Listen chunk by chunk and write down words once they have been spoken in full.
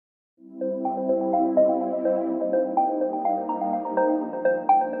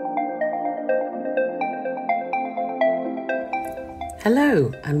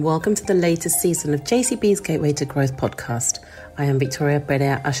Hello, and welcome to the latest season of JCB's Gateway to Growth podcast. I am Victoria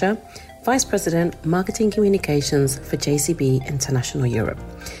Perea Usher, Vice President, Marketing Communications for JCB International Europe.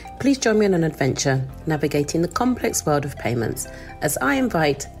 Please join me on an adventure navigating the complex world of payments as I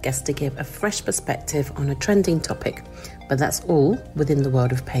invite guests to give a fresh perspective on a trending topic, but that's all within the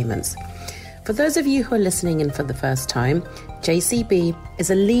world of payments. For those of you who are listening in for the first time, JCB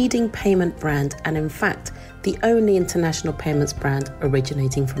is a leading payment brand and in fact, the only international payments brand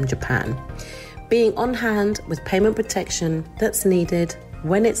originating from Japan. Being on hand with payment protection that's needed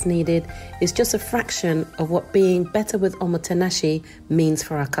when it's needed is just a fraction of what being better with Omotenashi means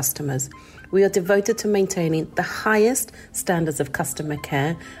for our customers. We are devoted to maintaining the highest standards of customer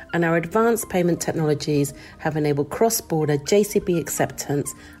care, and our advanced payment technologies have enabled cross-border JCB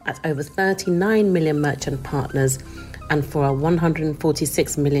acceptance at over 39 million merchant partners and for our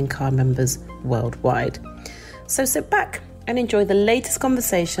 146 million card members worldwide. So sit back and enjoy the latest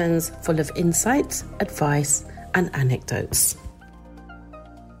conversations full of insights, advice, and anecdotes.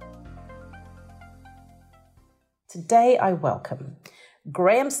 Today I welcome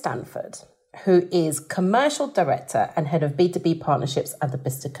Graham Stanford, who is Commercial Director and Head of B2B Partnerships at the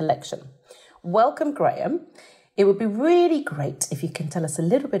Bicester Collection. Welcome, Graham. It would be really great if you can tell us a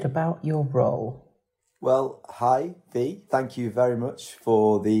little bit about your role. Well, hi, V. Thank you very much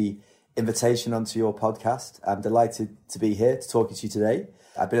for the invitation onto your podcast. I'm delighted to be here to talk to you today.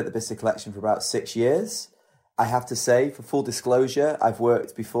 I've been at the Bicester Collection for about 6 years. I have to say, for full disclosure, I've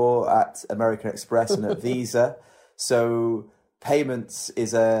worked before at American Express and at Visa. So payments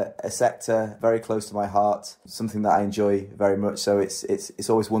is a sector very close to my heart, something that I enjoy very much. So it's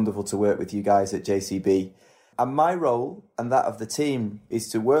always wonderful to work with you guys at JCB. And my role and that of the team is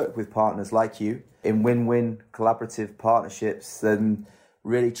to work with partners like you in win-win collaborative partnerships and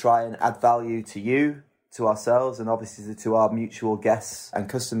really try and add value to you, to ourselves, and obviously to our mutual guests and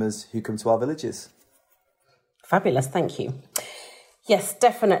customers who come to our villages. Fabulous, thank you. Yes,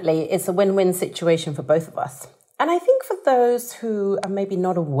 definitely. It's a win-win situation for both of us. And I think for those who are maybe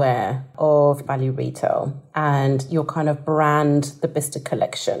not aware of value retail and your kind of brand, the Bicester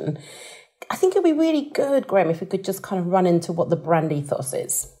Collection, I think it'd be really good, Graham, if we could just kind of run into what the brand ethos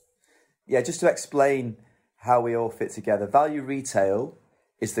is. Yeah, just to explain how we all fit together. Value retail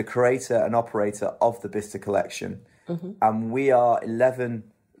is the creator and operator of the Bicester Collection. Mm-hmm. And we are 11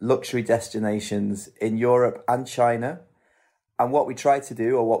 luxury destinations in Europe and China. And what we try to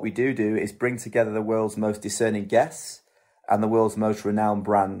do, or what we do is bring together the world's most discerning guests and the world's most renowned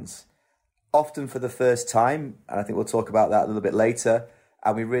brands. Often for the first time, and I think we'll talk about that a little bit later,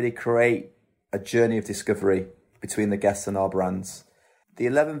 and we really create a journey of discovery between the guests and our brands. The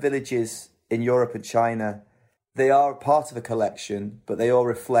 11 villages in Europe and China, they are part of a collection, but they all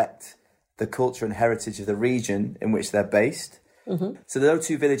reflect the culture and heritage of the region in which they're based. Mm-hmm. So no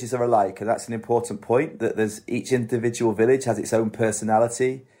two villages are alike, and that's an important point, that each individual village has its own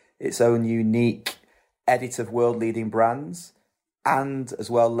personality, its own unique edit of world-leading brands, and as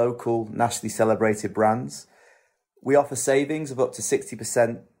well local, nationally celebrated brands. We offer savings of up to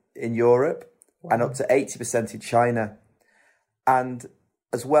 60% in Europe. Wow. And up to 80% in China. And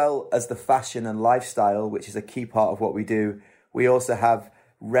as well as the fashion and lifestyle, which is a key part of what we do, we also have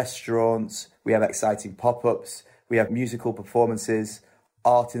restaurants, we have exciting pop-ups, we have musical performances,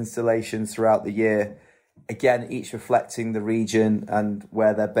 art installations throughout the year, again, each reflecting the region and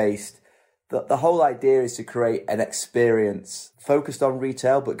where they're based. The whole idea is to create an experience focused on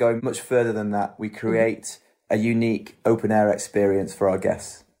retail, but going much further than that. We create a unique open-air experience for our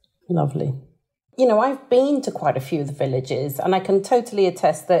guests. Lovely. You know, I've been to quite a few of the villages and I can totally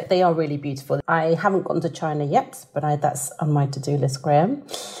attest that they are really beautiful. I haven't gone to China yet, but that's on my to-do list, Graham.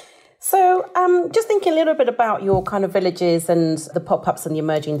 So just thinking a little bit about your kind of villages and the pop-ups and the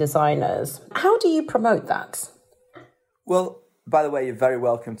emerging designers. How do you promote that? Well, by the way, you're very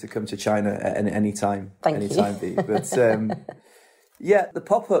welcome to come to China at any time. Thank you. But yeah, the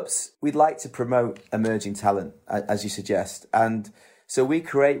pop-ups, we'd like to promote emerging talent, as you suggest. And so we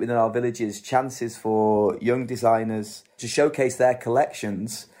create within our villages chances for young designers to showcase their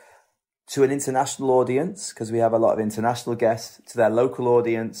collections to an international audience, because we have a lot of international guests, to their local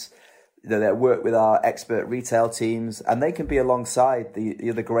audience, that work with our expert retail teams, and they can be alongside the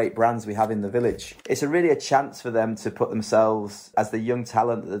other great brands we have in the village. It's really a chance for them to put themselves as the young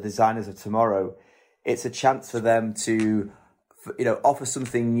talent, the designers of tomorrow. It's a chance for them to, offer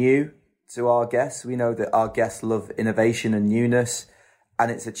something new to our guests. We know that our guests love innovation and newness. And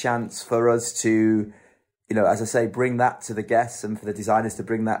it's a chance for us to, as I say, bring that to the guests and for the designers to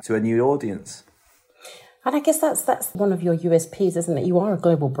bring that to a new audience. And I guess that's one of your USPs, isn't it? You are a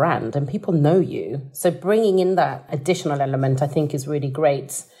global brand and people know you. So bringing in that additional element, I think, is really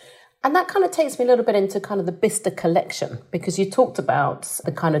great. And that kind of takes me a little bit into kind of the Bicester collection, because you talked about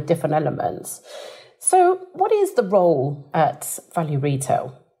the kind of different elements. So what is the role at Value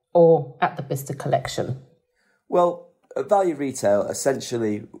Retail or at the Bicester collection? Well, at Value Retail,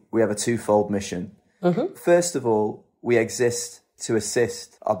 essentially, we have a twofold mission. First of all, we exist to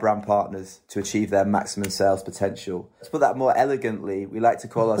assist our brand partners to achieve their maximum sales potential. To put that more elegantly, we like to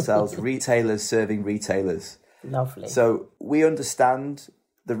call ourselves retailers serving retailers. Lovely. So we understand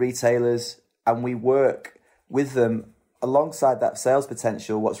the retailers and we work with them alongside that sales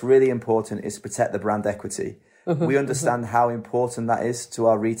potential. What's really important is to protect the brand equity. We understand how important that is to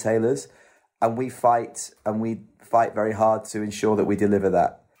our retailers, and we fight very hard to ensure that we deliver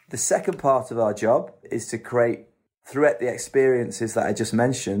that. The second part of our job is to create, throughout the experiences that I just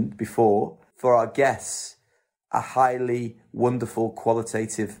mentioned before, for our guests, a highly wonderful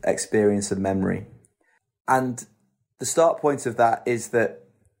qualitative experience of memory. And the start point of that is that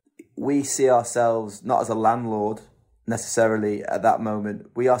we see ourselves not as a landlord necessarily at that moment.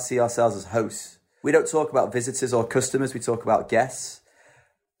 We see ourselves as hosts. We don't talk about visitors or customers, we talk about guests,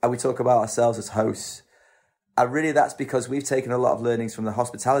 and we talk about ourselves as hosts. And really that's because we've taken a lot of learnings from the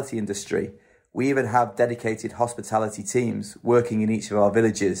hospitality industry. We even have dedicated hospitality teams working in each of our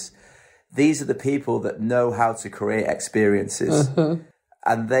villages. These are the people that know how to create experiences,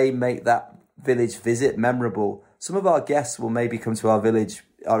 and they make that village visit memorable. Some of our guests will maybe come to our village,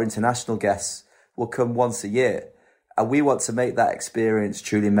 our international guests will come once a year, and we want to make that experience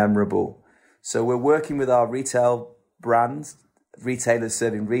truly memorable. So we're working with our retail brands, retailers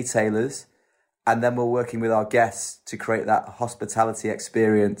serving retailers, and then we're working with our guests to create that hospitality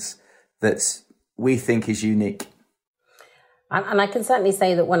experience that we think is unique. And I can certainly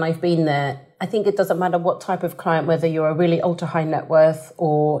say that when I've been there, I think it doesn't matter what type of client, whether you're a really ultra high net worth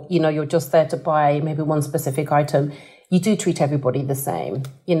or, you're just there to buy maybe one specific item, you do treat everybody the same.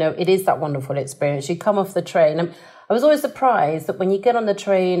 It is that wonderful experience. You come off the train. And I was always surprised that when you get on the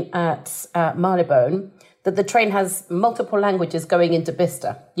train at Marylebone, that the train has multiple languages going into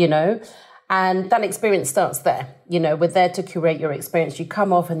Bicester, And that experience starts there. We're there to curate your experience. You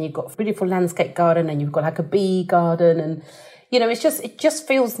come off and you've got a beautiful landscape garden and you've got like a bee garden and, it just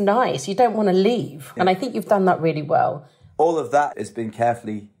feels nice. You don't want to leave. Yeah. And I think you've done that really well. All of that has been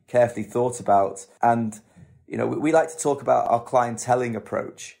carefully thought about. And, we like to talk about our clienteling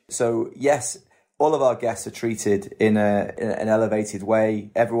approach. So yes, all of our guests are treated in an elevated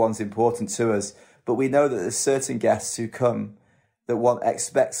way. Everyone's important to us. But we know that there's certain guests who come that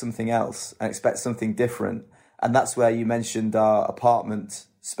expect something else and expect something different. And that's where you mentioned our apartment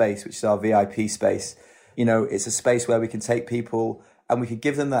space, which is our VIP space. It's a space where we can take people and we can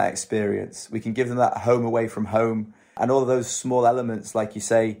give them that experience. We can give them that home away from home and all of those small elements, like you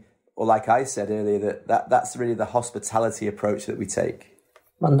say, or like I said earlier, that's really the hospitality approach that we take.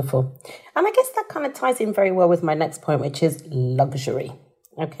 Wonderful. And I guess that kind of ties in very well with my next point, which is luxury.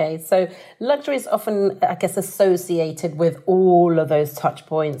 Okay, so luxury is often, I guess, associated with all of those touch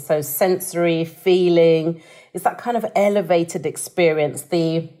points. So sensory, feeling, it's that kind of elevated experience,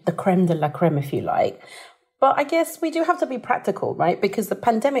 the creme de la creme, if you like. But I guess we do have to be practical, right? Because the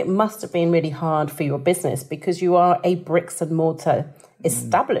pandemic must have been really hard for your business because you are a bricks and mortar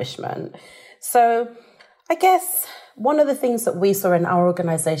establishment. So I guess one of the things that we saw in our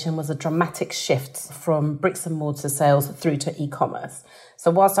organization was a dramatic shift from bricks and mortar sales through to e-commerce.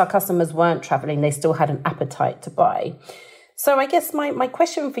 So whilst our customers weren't traveling, they still had an appetite to buy. So I guess my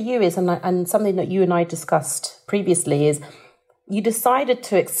question for you is, and something that you and I discussed previously is, you decided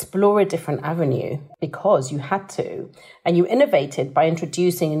to explore a different avenue because you had to, and you innovated by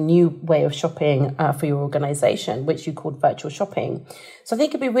introducing a new way of shopping for your organization, which you called virtual shopping. So I think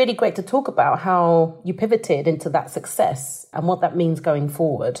it'd be really great to talk about how you pivoted into that success and what that means going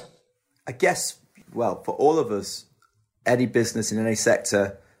forward. I guess, well, for all of us, any business in any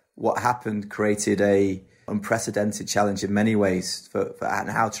sector, what happened created a unprecedented challenge in many ways for and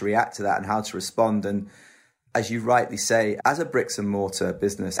how to react to that and how to respond. And as you rightly say, as a bricks and mortar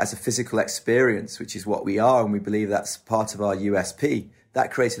business, as a physical experience, which is what we are, and we believe that's part of our USP,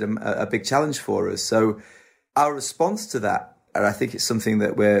 that created a big challenge for us. So our response to that, and I think it's something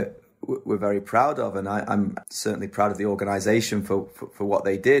that we're very proud of, and I'm certainly proud of the organization for what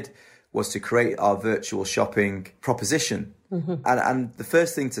they did, was to create our virtual shopping proposition. Mm-hmm. And the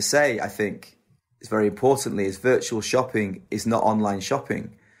first thing to say, I think, is very importantly, is virtual shopping is not online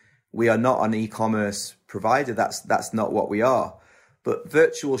shopping. We are not an e-commerce provider. That's not what we are. But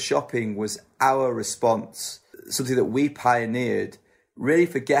virtual shopping was our response, something that we pioneered really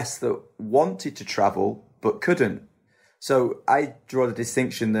for guests that wanted to travel but couldn't. So I draw the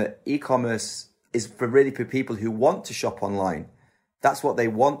distinction that e-commerce is for people who want to shop online. That's what they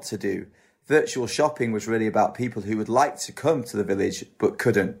want to do. Virtual shopping was really about people who would like to come to the village but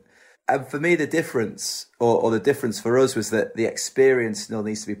couldn't. And for me, the difference, or the difference for us, was that the experience still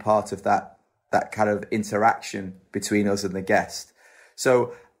needs to be part of that kind of interaction between us and the guest.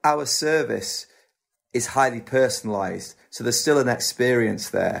 So our service is highly personalized. So there's still an experience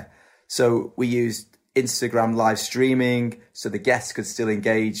there. So we used Instagram live streaming so the guests could still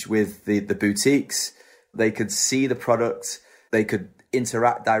engage with the boutiques. They could see the product. They could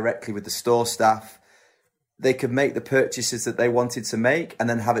interact directly with the store staff. They could make the purchases that they wanted to make and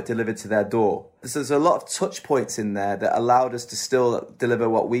then have it delivered to their door. So there's a lot of touch points in there that allowed us to still deliver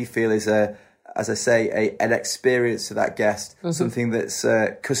what we feel is an experience to that guest, something that's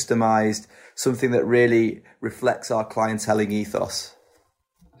customized, something that really reflects our clienteling ethos.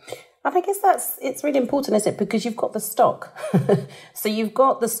 And I guess it's really important, isn't it? Because you've got the stock. So you've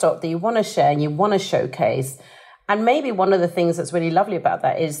got the stock that you want to share and you want to showcase. And maybe one of the things that's really lovely about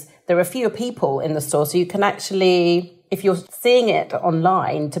that is there are fewer people in the store. So you can actually, if you're seeing it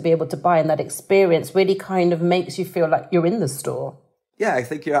online, to be able to buy, and that experience really kind of makes you feel like you're in the store. Yeah, I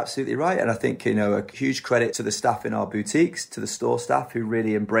think you're absolutely right. And I think, a huge credit to the staff in our boutiques, to the store staff who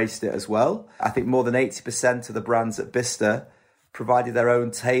really embraced it as well. I think more than 80% of the brands at Bicester provided their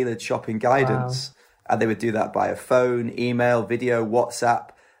own tailored shopping guidance. Wow. And they would do that by a phone, email, video,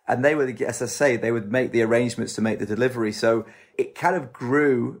 WhatsApp. And they would, as I say, they would make the arrangements to make the delivery. So it kind of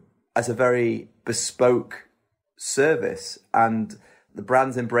grew as a very bespoke service. And the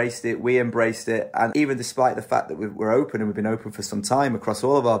brands embraced it, we embraced it. And even despite the fact that we're open and we've been open for some time across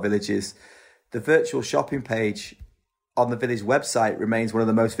all of our villages, the virtual shopping page on the village website remains one of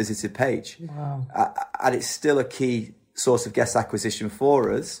the most visited page. Wow. And it's still a key source of guest acquisition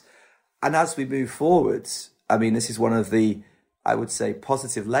for us. And as we move forwards, I mean, this is one of the, I would say,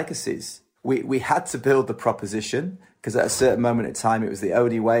 positive legacies. We had to build the proposition because at a certain moment in time, it was the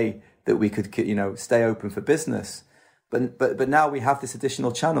only way that we could, stay open for business. But now we have this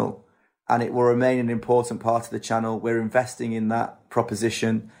additional channel and it will remain an important part of the channel. We're investing in that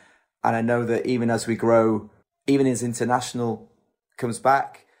proposition. And I know that even as we grow, even as international comes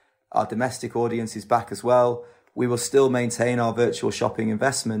back, our domestic audience is back as well, we will still maintain our virtual shopping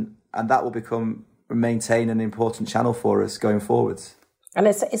investment, and that will maintain an important channel for us going forwards. And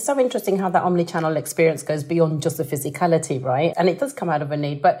it's so interesting how that omni-channel experience goes beyond just the physicality, right? And it does come out of a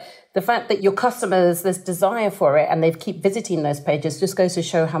need. But the fact that your customers, there's desire for it and they keep visiting those pages just goes to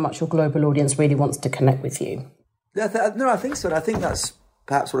show how much your global audience really wants to connect with you. Yeah, no, I think so. And I think that's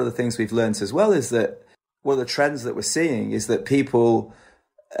perhaps one of the things we've learned as well, is that one of the trends that we're seeing is that people,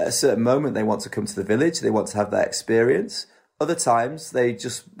 at a certain moment, they want to come to the village. They want to have that experience. Other times they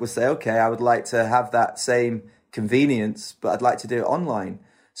just will say, okay, I would like to have that same convenience, but I'd like to do it online.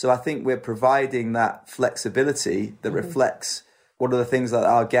 So I think we're providing that flexibility that reflects one of the things that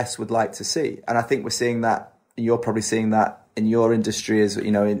our guests would like to see. And I think we're seeing that, you're probably seeing that in your industry, as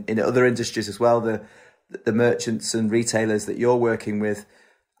in other industries as well, the merchants and retailers that you're working with.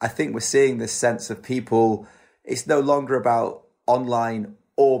 I think we're seeing this sense of people, it's no longer about online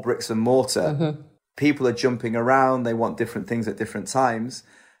or bricks and mortar. People are jumping around, they want different things at different times.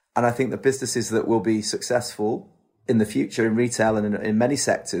 And I think the businesses that will be successful in the future in retail and in many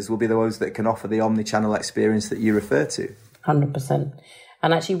sectors will be those that can offer the omni-channel experience that you refer to. 100%.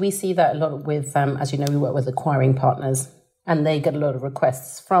 And actually, we see that a lot with, as you know, we work with acquiring partners, and they get a lot of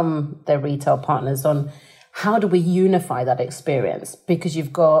requests from their retail partners on how do we unify that experience? Because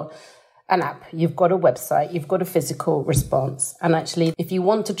you've got an app, you've got a website, you've got a physical response. And actually, if you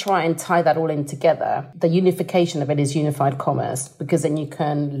want to try and tie that all in together, the unification of it is unified commerce, because then you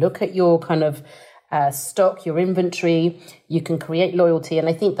can look at your kind of stock, your inventory, you can create loyalty. And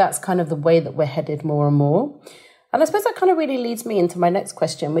I think that's kind of the way that we're headed more and more. And I suppose that kind of really leads me into my next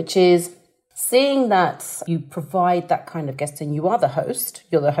question, which is seeing that you provide that kind of guest and you are the host,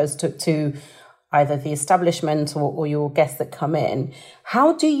 you're the host to either the establishment or your guests that come in.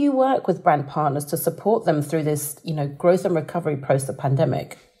 How do you work with brand partners to support them through this, growth and recovery post the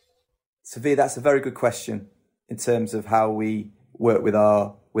pandemic? Sophia, that's a very good question in terms of how we work with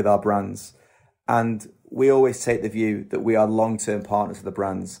our brands. And we always take the view that we are long-term partners of the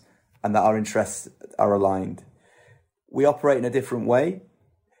brands and that our interests are aligned. We operate in a different way.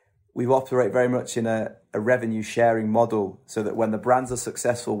 We operate very much in a revenue sharing model, so that when the brands are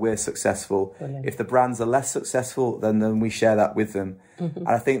successful, we're successful. Brilliant. If the brands are less successful, then we share that with them. And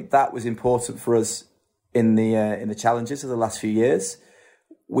I think that was important for us in the challenges of the last few years.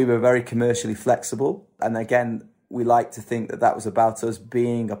 We were very commercially flexible. And again, we like to think that was about us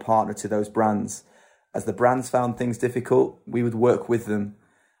being a partner to those brands. As the brands found things difficult, we would work with them.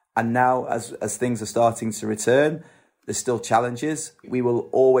 And now, as things are starting to return, there's still challenges. We will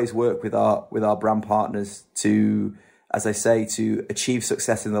always work with our brand partners to, as I say, to achieve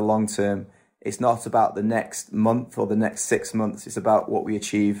success in the long term. It's not about the next month or the next 6 months. It's about what we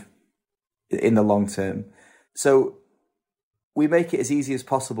achieve in the long term. So we make it as easy as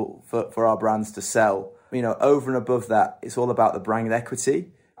possible for our brands to sell. Over and above that, it's all about the brand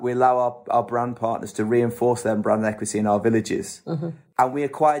equity. We allow our brand partners to reinforce their brand equity in our villages. Mm-hmm. And we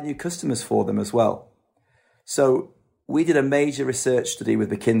acquire new customers for them as well. So we did a major research study with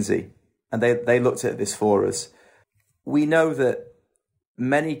McKinsey, and they looked at this for us. We know that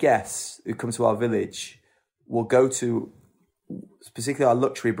many guests who come to our village will go to, particularly our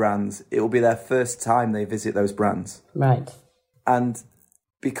luxury brands, it will be their first time they visit those brands. Right. And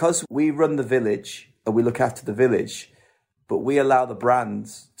because we run the village and we look after the village, but we allow the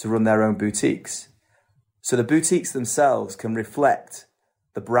brands to run their own boutiques. So the boutiques themselves can reflect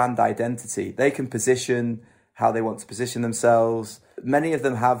the brand identity. They can position how they want to position themselves. Many of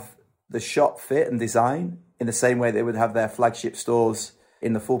them have the shop fit and design in the same way they would have their flagship stores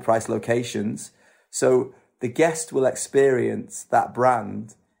in the full price locations. So the guest will experience that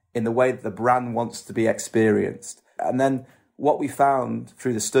brand in the way that the brand wants to be experienced. And then what we found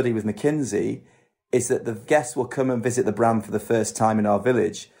through the study with McKinsey is that the guests will come and visit the brand for the first time in our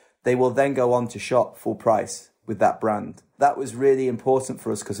village. They will then go on to shop full price with that brand. That was really important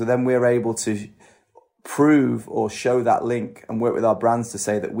for us because then we're able to prove or show that link and work with our brands to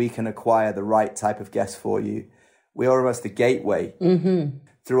say that we can acquire the right type of guest for you. We are almost the gateway. Mm-hmm.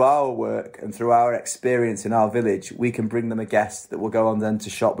 Through our work and through our experience in our village, we can bring them a guest that will go on then to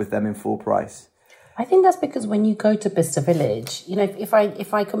shop with them in full price. I think that's because when you go to Bicester Village, if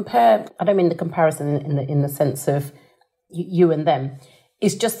I compare, I don't mean the comparison in the sense of you and them,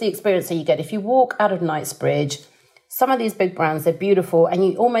 it's just the experience that you get. If you walk out of Knightsbridge, some of these big brands, they're beautiful, and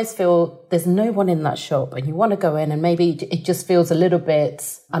you almost feel there's no one in that shop, and you want to go in, and maybe it just feels a little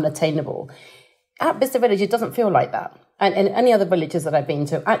bit unattainable. At Bicester Village, it doesn't feel like that. And any other villages that I've been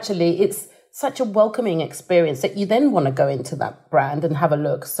to, actually, it's such a welcoming experience that you then want to go into that brand and have a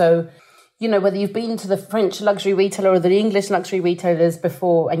look. So, whether you've been to the French luxury retailer or the English luxury retailers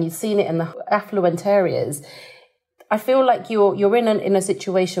before and you've seen it in the affluent areas, I feel like you're in a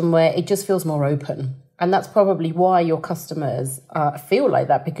situation where it just feels more open. And that's probably why your customers feel like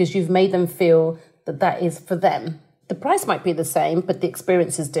that, because you've made them feel that is for them. The price might be the same, but the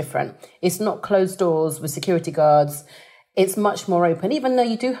experience is different. It's not closed doors with security guards. It's much more open. Even though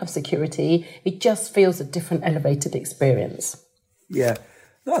you do have security, it just feels a different elevated experience. Yeah.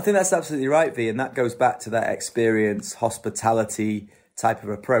 No, I think that's absolutely right, V. And that goes back to that experience, hospitality type of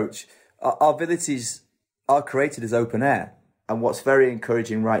approach. Our villages are created as open air. And what's very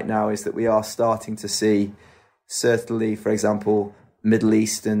encouraging right now is that we are starting to see, certainly, for example, Middle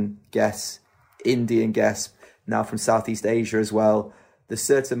Eastern guests, Indian guests, now from Southeast Asia as well. There's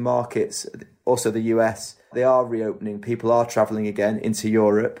certain markets, also the US, they are reopening. People are traveling again into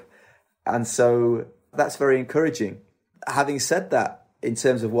Europe. And so that's very encouraging. Having said that, in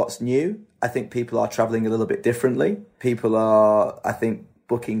terms of what's new, I think people are traveling a little bit differently. People are, I think,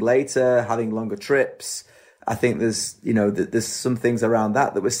 booking later, having longer trips. I think there's some things around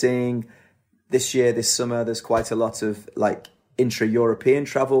that we're seeing this year, this summer. There's quite a lot of like intra-European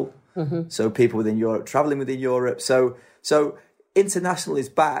travel. Mm-hmm. So people within Europe traveling within Europe. So international is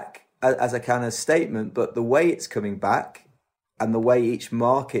back as a kind of statement, but the way it's coming back and the way each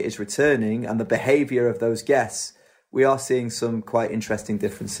market is returning and the behavior of those guests, we are seeing some quite interesting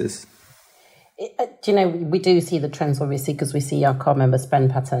differences. We do see the trends, obviously, because we see our car member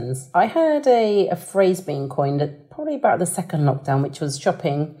spend patterns. I heard a phrase being coined at probably about the second lockdown, which was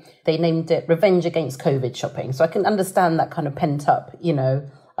shopping. They named it revenge against COVID shopping. So I can understand that kind of pent up,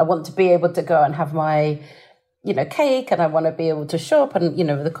 I want to be able to go and have my, cake, and I want to be able to shop and,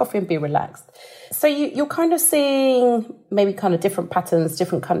 with the coffee and be relaxed. So you're kind of seeing maybe kind of different patterns,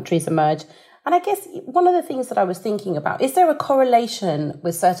 different countries emerge. And I guess one of the things that I was thinking about, is there a correlation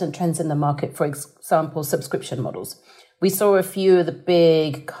with certain trends in the market, for example, subscription models? We saw a few of the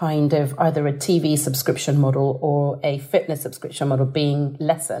big kind of either a TV subscription model or a fitness subscription model being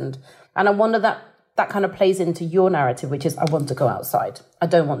lessened. And I wonder that kind of plays into your narrative, which is I want to go outside. I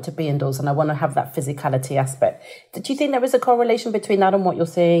don't want to be indoors and I want to have that physicality aspect. Do you think there is a correlation between that and what you're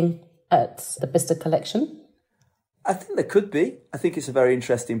seeing at the Bicester collection? I think there could be. I think it's a very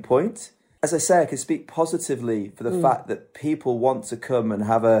interesting point. As I say, I can speak positively for the fact that people want to come and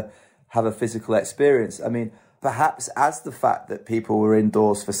have a physical experience. I mean, perhaps as the fact that people were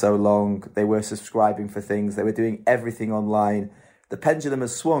indoors for so long, they were subscribing for things, they were doing everything online, the pendulum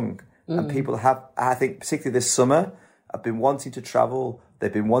has swung. And people have, I think, particularly this summer, have been wanting to travel.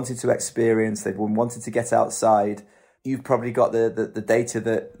 They've been wanting to experience. They've been wanting to get outside. You've probably got the data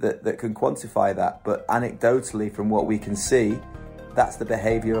that can quantify that. But anecdotally, from what we can see, that's the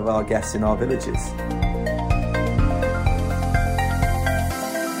behaviour of our guests in our villages.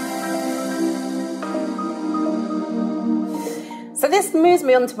 So this moves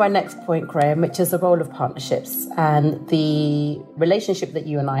me on to my next point, Graham, which is the role of partnerships and the relationship that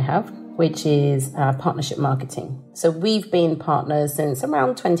you and I have, which is partnership marketing. So we've been partners since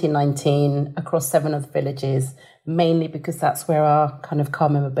around 2019 across 7 of the villages, mainly because that's where our kind of car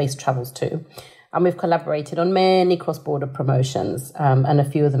member base travels to. And we've collaborated on many cross-border promotions, and a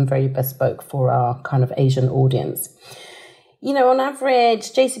few of them very bespoke for our kind of Asian audience. You know, on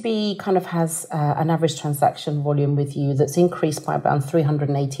average, JCB kind of has an average transaction volume with you that's increased by around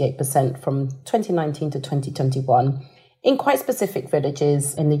 388% from 2019 to 2021 in quite specific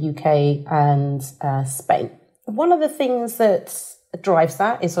villages in the UK and Spain. One of the things that drives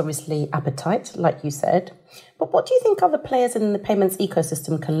that is obviously appetite, like you said. But what do you think other players in the payments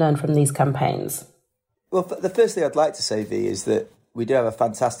ecosystem can learn from these campaigns? Well, the first thing I'd like to say, V, is that we do have a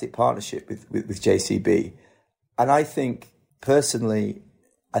fantastic partnership with JCB. And I think, personally,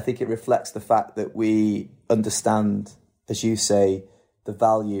 I think it reflects the fact that we understand, as you say, the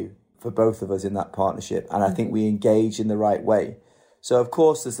value for both of us in that partnership. And I think we engage in the right way. So, of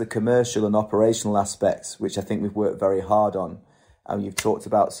course, there's the commercial and operational aspects, which I think we've worked very hard on. And you've talked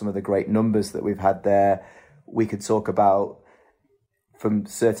about some of the great numbers that we've had there. We could talk about, from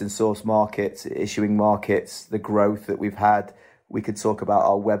certain source markets, issuing markets, the growth that we've had. We could talk about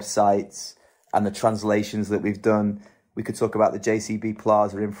our websites and the translations that we've done. We could talk about the JCB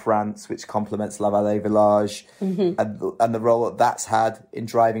Plaza in France, which complements La Vallée Village, and the role that that's had in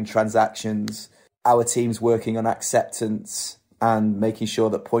driving transactions. Our team's working on acceptance and making sure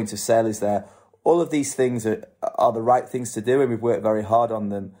that point of sale is there. All of these things are the right things to do, and we've worked very hard on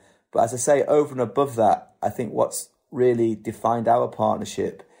them. But as I say, over and above that, I think what's really defined our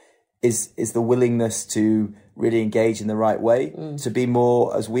partnership is the willingness to really engage in the right way, to be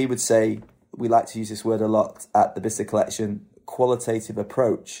more, as we would say, we like to use this word a lot at the Bicester Collection, qualitative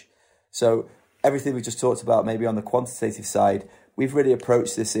approach. So everything we just talked about, maybe on the quantitative side, we've really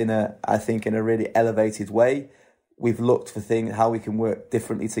approached this in a really elevated way. We've looked for things, how we can work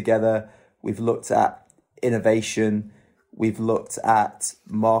differently together. We've looked at innovation. We've looked at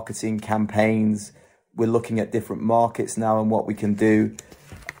marketing campaigns. We're looking at different markets now and what we can do.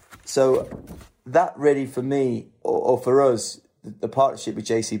 So that really, for me, or for us, the partnership with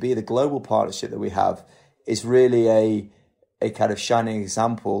JCB, the global partnership that we have, is really a kind of shining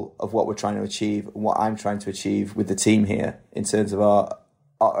example of what we're trying to achieve and what I'm trying to achieve with the team here in terms of our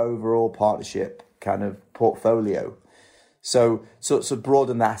overall partnership kind of portfolio. So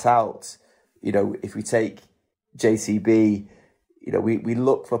broaden that out, you know, if we take JCB, you know, we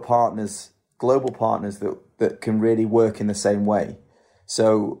look for partners, global partners that can really work in the same way.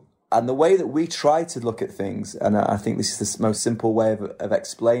 So, and the way that we try to look at things, and I think this is the most simple way of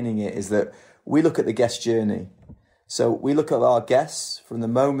explaining it, is that we look at the guest journey. So we look at our guests from the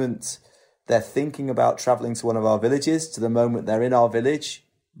moment they're thinking about traveling to one of our villages to the moment they're in our village,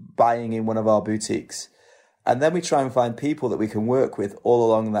 buying in one of our boutiques. And then we try and find people that we can work with all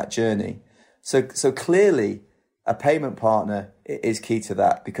along that journey. So clearly, a payment partner is key to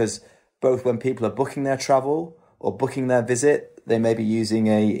that, because both when people are booking their travel or booking their visit, they may be using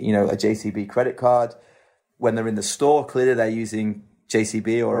a JCB credit card. When they're in the store, clearly they're using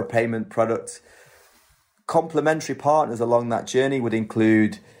JCB or a payment product. Complementary partners along that journey would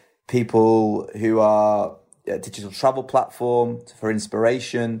include people who are a digital travel platform for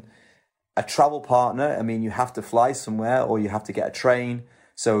inspiration, a travel partner. I mean, you have to fly somewhere or you have to get a train.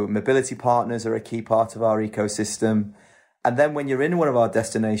 So mobility partners are a key part of our ecosystem. And then when you're in one of our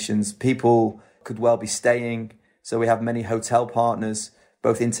destinations, people could well be staying. So we have many hotel partners,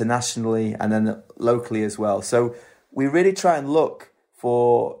 both internationally and then locally as well. So we really try and look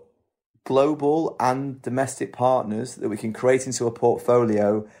for global and domestic partners that we can create into a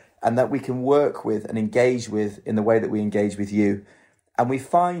portfolio and that we can work with and engage with in the way that we engage with you. And we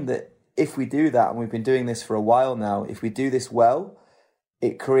find that if we do that, and we've been doing this for a while now, if we do this well,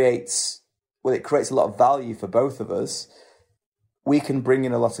 it creates a lot of value for both of us. We can bring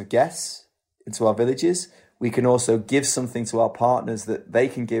in a lot of guests into our villages. We can also give something to our partners that they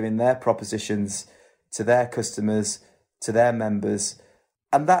can give in their propositions to their customers, to their members.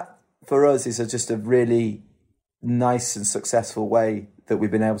 And that, for us, is just a really nice and successful way that we've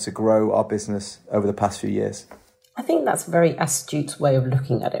been able to grow our business over the past few years. I think that's a very astute way of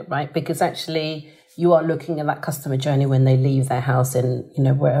looking at it, right? Because actually, you are looking at that customer journey when they leave their house in,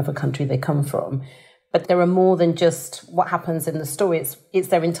 wherever country they come from. But there are more than just what happens in the store. It's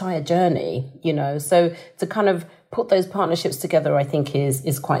their entire journey, So to kind of put those partnerships together, I think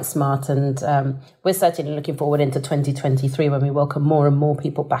is quite smart. And we're certainly looking forward into 2023 when we welcome more and more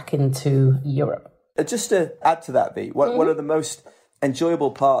people back into Europe. Just to add to that, Bea, one of the most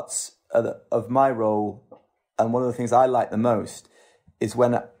enjoyable parts of my role, and one of the things I like the most, is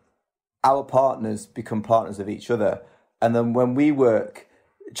when our partners become partners of each other. And then when we work,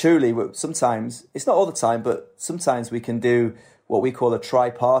 truly, sometimes, it's not all the time, but sometimes we can do what we call a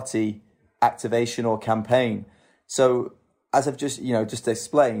tri-party activation or campaign. So as I've just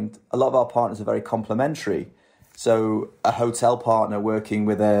explained, a lot of our partners are very complementary. So a hotel partner working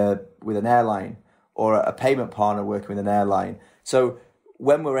with an airline, or a payment partner working with an airline. So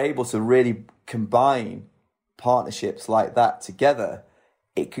when we're able to really combine partnerships like that together,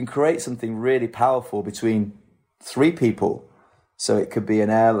 it can create something really powerful between three people. So it could be an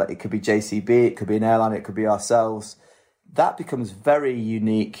airline, it could be JCB, it could be an airline, it could be ourselves. That becomes very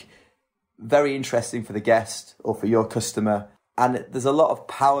unique, very interesting for the guest or for your customer. And there's a lot of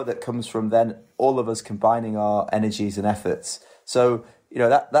power that comes from then all of us combining our energies and efforts. So,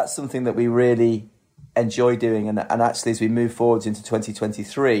 that's something that we really enjoy doing. And actually, as we move forwards into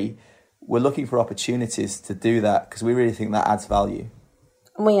 2023, we're looking for opportunities to do that because we really think that adds value.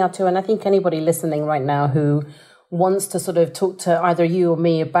 We are too. And I think anybody listening right now who wants to sort of talk to either you or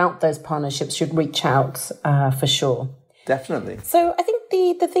me about those partnerships should reach out for sure. Definitely. So I think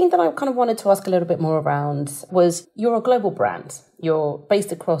the thing that I kind of wanted to ask a little bit more around was, you're a global brand. You're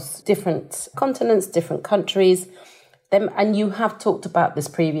based across different continents, different countries. And you have talked about this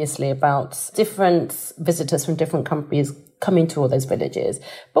previously, about different visitors from different countries coming to all those villages.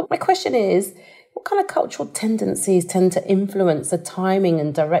 But my question is, what kind of cultural tendencies tend to influence the timing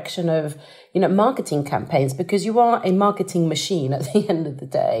and direction of, marketing campaigns? Because you are a marketing machine at the end of the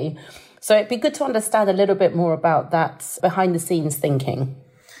day. So it'd be good to understand a little bit more about that behind the scenes thinking.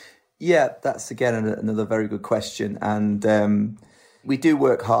 Yeah, that's again another very good question. And we do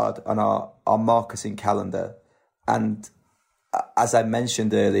work hard on our marketing calendar. And as I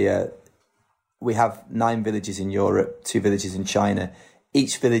mentioned earlier, we have 9 villages in Europe, 2 villages in China.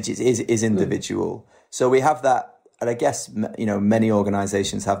 Each village is individual. So we have that. And I guess, many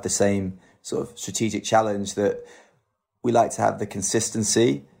organizations have the same sort of strategic challenge, that we like to have the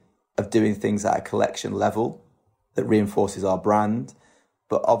consistency of doing things at a collection level that reinforces our brand,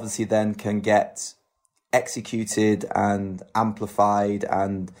 but obviously then can get executed and amplified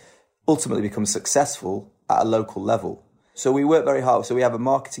and ultimately become successful at a local level. So we work very hard. So we have a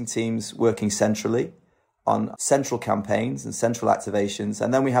marketing teams working centrally on central campaigns and central activations.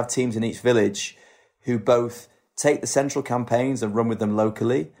 And then we have teams in each village who both take the central campaigns and run with them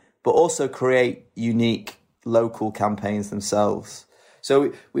locally, but also create unique local campaigns themselves.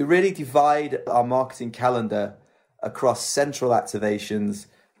 So we really divide our marketing calendar across central activations,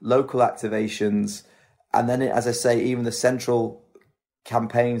 local activations, and then, as I say, even the central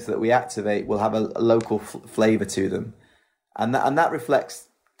campaigns that we activate will have a local flavour to them. And that reflects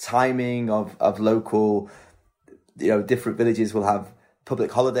timing of local, different villages will have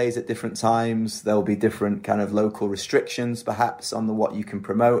public holidays at different times. There'll be different kind of local restrictions, perhaps, on what you can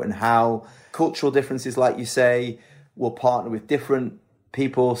promote and how. Cultural differences, like you say, will partner with different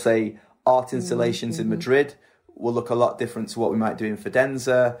people. Say art installations in Madrid will look a lot different to what we might do in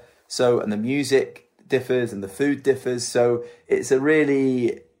Fidenza. So, and the music differs and the food differs. So it's a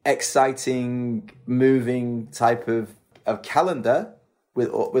really exciting, moving type of calendar with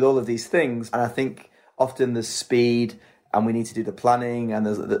all of these things. And I think often there's speed, and we need to do the planning, and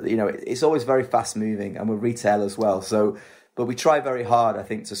it's always very fast moving, and we're retail as well. So, but we try very hard, I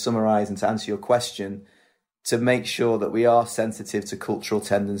think, to summarize and to answer your question, to make sure that we are sensitive to cultural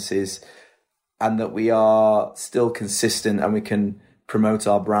tendencies and that we are still consistent and we can promote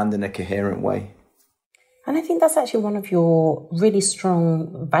our brand in a coherent way. And I think that's actually one of your really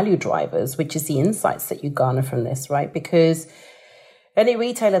strong value drivers, which is the insights that you garner from this, right? Because any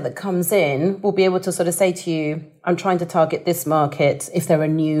retailer that comes in will be able to sort of say to you, I'm trying to target this market. If they're a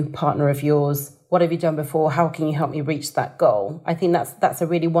new partner of yours, what have you done before? How can you help me reach that goal? I think that's a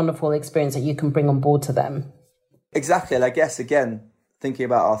really wonderful experience that you can bring on board to them. Exactly. And I guess, again, thinking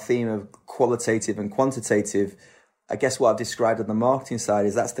about our theme of qualitative and quantitative, I guess what I've described on the marketing side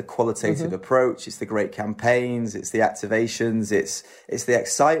is that's the qualitative approach. It's the great campaigns, it's the activations, it's the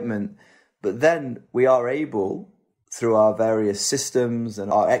excitement. But then we are able, through our various systems and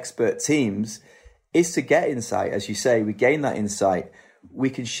our expert teams, is to get insight. As you say, we gain that insight. We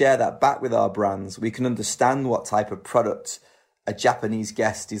can share that back with our brands. We can understand what type of product a Japanese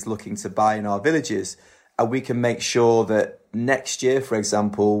guest is looking to buy in our villages. And we can make sure that next year, for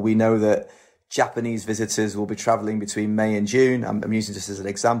example, we know that Japanese visitors will be traveling between May and June. I'm using this as an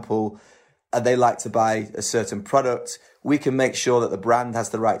example. And they like to buy a certain product. We can make sure that the brand has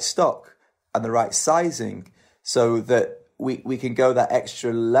the right stock and the right sizing so that we can go that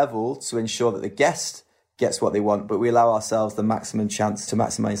extra level to ensure that the guest gets what they want, but we allow ourselves the maximum chance to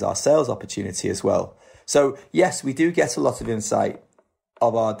maximize our sales opportunity as well. So yes, we do get a lot of insight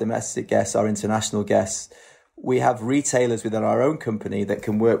of our domestic guests, our international guests. We have retailers within our own company that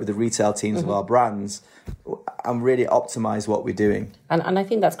can work with the retail teams of our brands and really optimize what we're doing. And I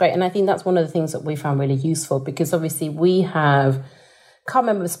think that's great. And I think that's one of the things that we found really useful, because obviously we have, can't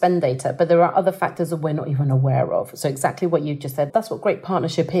remember the spend data, but there are other factors that we're not even aware of. So exactly what you just said, that's what great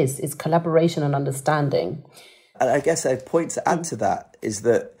partnership is collaboration and understanding. And I guess a point to add to that is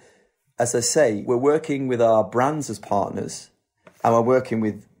that, as I say, we're working with our brands as partners, and we're working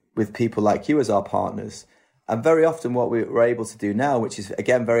with people like you as our partners. And very often what we're able to do now, which is,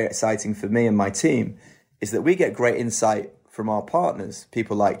 again, very exciting for me and my team, is that we get great insight from our partners,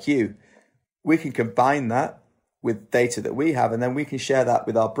 people like you. We can combine that with data that we have, and then we can share that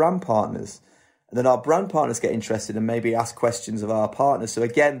with our brand partners. And then our brand partners get interested and maybe ask questions of our partners. So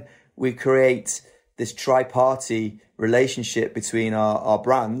again, we create this tri-party relationship between our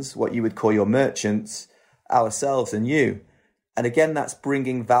brands, what you would call your merchants, ourselves and you. And again, that's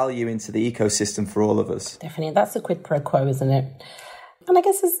bringing value into the ecosystem for all of us. Definitely. That's a quid pro quo, isn't it? And I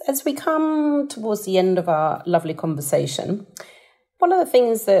guess as we come towards the end of our lovely conversation, one of the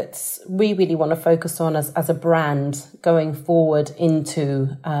things that we really want to focus on as a brand going forward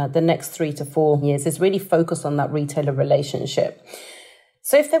into the next 3 to 4 years is really focus on that retailer relationship.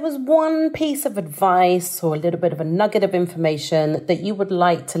 So if there was one piece of advice or a little bit of a nugget of information that you would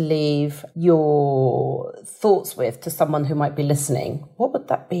like to leave your thoughts with to someone who might be listening, what would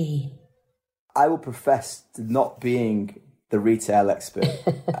that be? I will profess to not being the retail expert.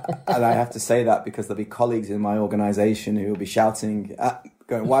 And I have to say that because there'll be colleagues in my organization who will be shouting,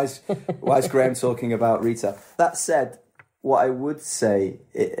 going, why is Graham talking about retail? That said, what I would say,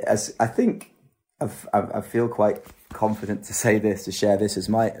 as I think I feel quite confident to say this, to share this as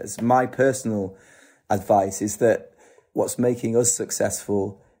my personal advice, is that what's making us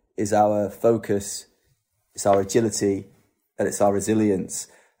successful is our focus, it's our agility, and it's our resilience.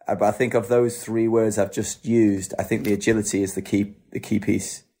 But I think of those 3 words I've just used, I think the agility is the key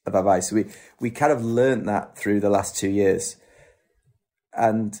piece of advice. We kind of learned that through the last 2 years.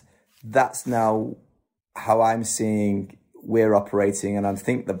 And that's now how I'm seeing we're operating. And I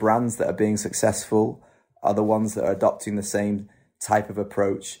think the brands that are being successful are the ones that are adopting the same type of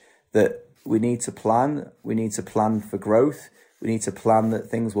approach, that we need to plan. We need to plan for growth. We need to plan that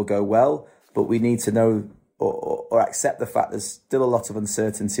things will go well, but we need to know or accept the fact there's still a lot of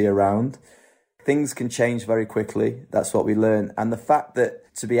uncertainty around. Things can change very quickly. That's what we learn. And the fact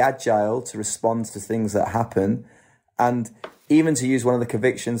that to be agile, to respond to things that happen, and even to use one of the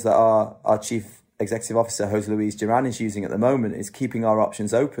convictions that our Chief Executive Officer, Jose Luis Duran, is using at the moment, is keeping our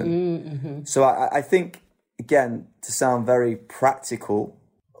options open. Mm-hmm. So I think, again, to sound very practical,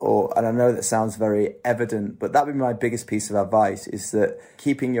 and I know that sounds very evident, but that would be my biggest piece of advice, is that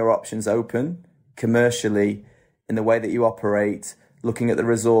keeping your options open commercially in the way that you operate, looking at the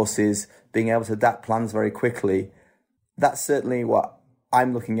resources, being able to adapt plans very quickly. That's certainly what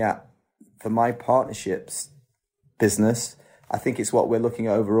I'm looking at for my partnerships business. I think it's what we're looking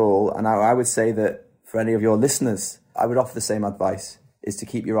at overall. And I would say that for any of your listeners, I would offer the same advice, is to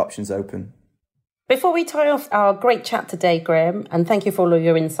keep your options open. Before we tie off our great chat today, Graham, and thank you for all of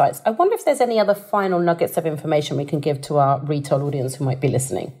your insights, I wonder if there's any other final nuggets of information we can give to our retail audience who might be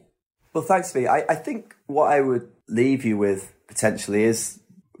listening. Well, thanks, Vee. I think what I would leave you with potentially is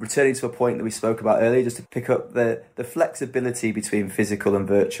returning to a point that we spoke about earlier, just to pick up the flexibility between physical and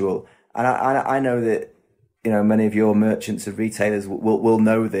virtual. And I know that, many of your merchants and retailers will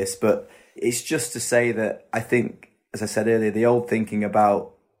know this, but it's just to say that I think, as I said earlier, the old thinking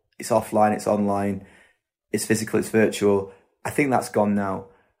about it's offline, it's online, it's physical, it's virtual, I think that's gone now.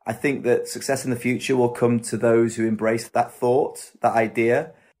 I think that success in the future will come to those who embrace that thought, that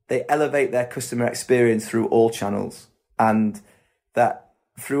idea. They elevate their customer experience through all channels, and that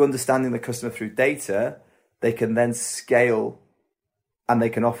through understanding the customer through data, they can then scale and they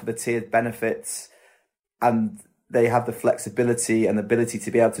can offer the tiered benefits, and they have the flexibility and ability to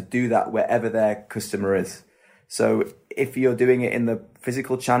be able to do that wherever their customer is. So if you're doing it in the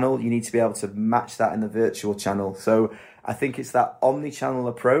physical channel, you need to be able to match that in the virtual channel. So I think it's that omni-channel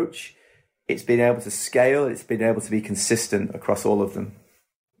approach. It's being able to scale. It's being able to be consistent across all of them.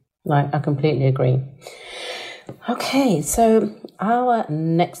 Right, I completely agree. Okay, so our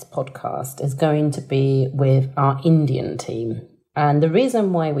next podcast is going to be with our Indian team. And the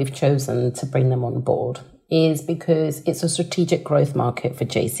reason why we've chosen to bring them on board is because it's a strategic growth market for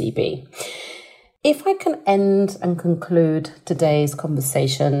JCB. If I can end and conclude today's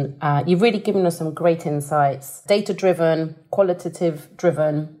conversation, you've really given us some great insights, data-driven,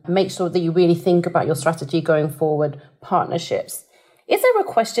 qualitative-driven. Make sure that you really think about your strategy going forward, partnerships. Is there a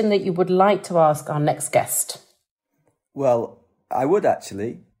question that you would like to ask our next guest? Well, I would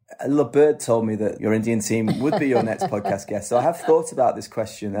actually. A little bird told me that your Indian team would be your next podcast guest. So I have thought about this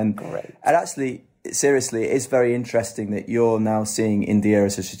question. And actually, seriously, it is very interesting that you're now seeing India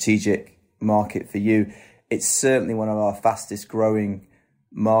as a strategic market for you. It's certainly one of our fastest growing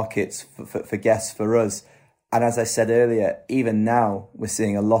markets for guests for us. And as I said earlier, even now we're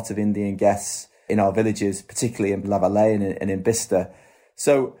seeing a lot of Indian guests in our villages, particularly in Lavalley and in Bicester.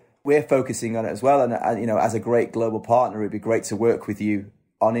 So we're focusing on it as well. And, as a great global partner, it'd be great to work with you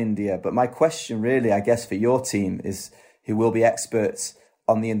on India. But my question really, I guess, for your team is, who will be experts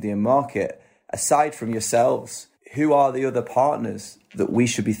on the Indian market, aside from yourselves, who are the other partners that we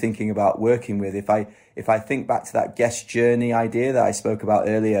should be thinking about working with? If I think back to that guest journey idea that I spoke about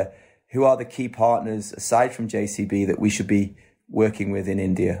earlier, who are the key partners aside from JCB that we should be working with in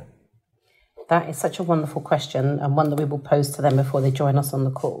India? That is such a wonderful question, and one that we will pose to them before they join us on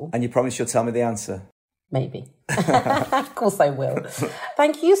the call. And you promise you'll tell me the answer? Maybe. Of course I will.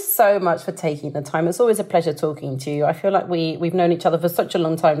 Thank you so much for taking the time. It's always a pleasure talking to you. I feel like we've known each other for such a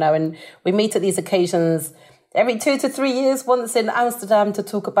long time now, and we meet at these occasions every 2 to 3 years, once in Amsterdam to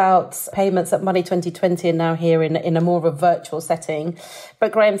talk about payments at Money 2020, and now here in a more of a virtual setting.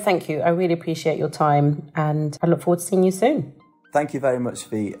 But Graham, thank you. I really appreciate your time, and I look forward to seeing you soon. Thank you very much,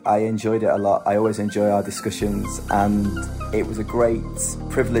 Vee. I enjoyed it a lot. I always enjoy our discussions, and it was a great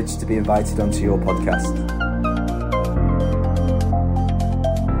privilege to be invited onto your podcast.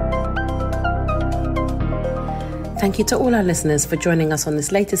 Thank you to all our listeners for joining us on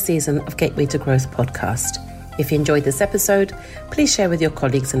this latest season of Gateway to Growth podcast. If you enjoyed this episode, please share with your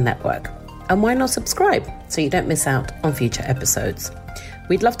colleagues and network. And why not subscribe so you don't miss out on future episodes?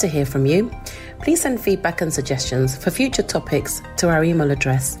 We'd love to hear from you. Please send feedback and suggestions for future topics to our email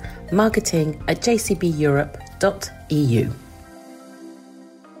address, marketing@jcbeurope.eu.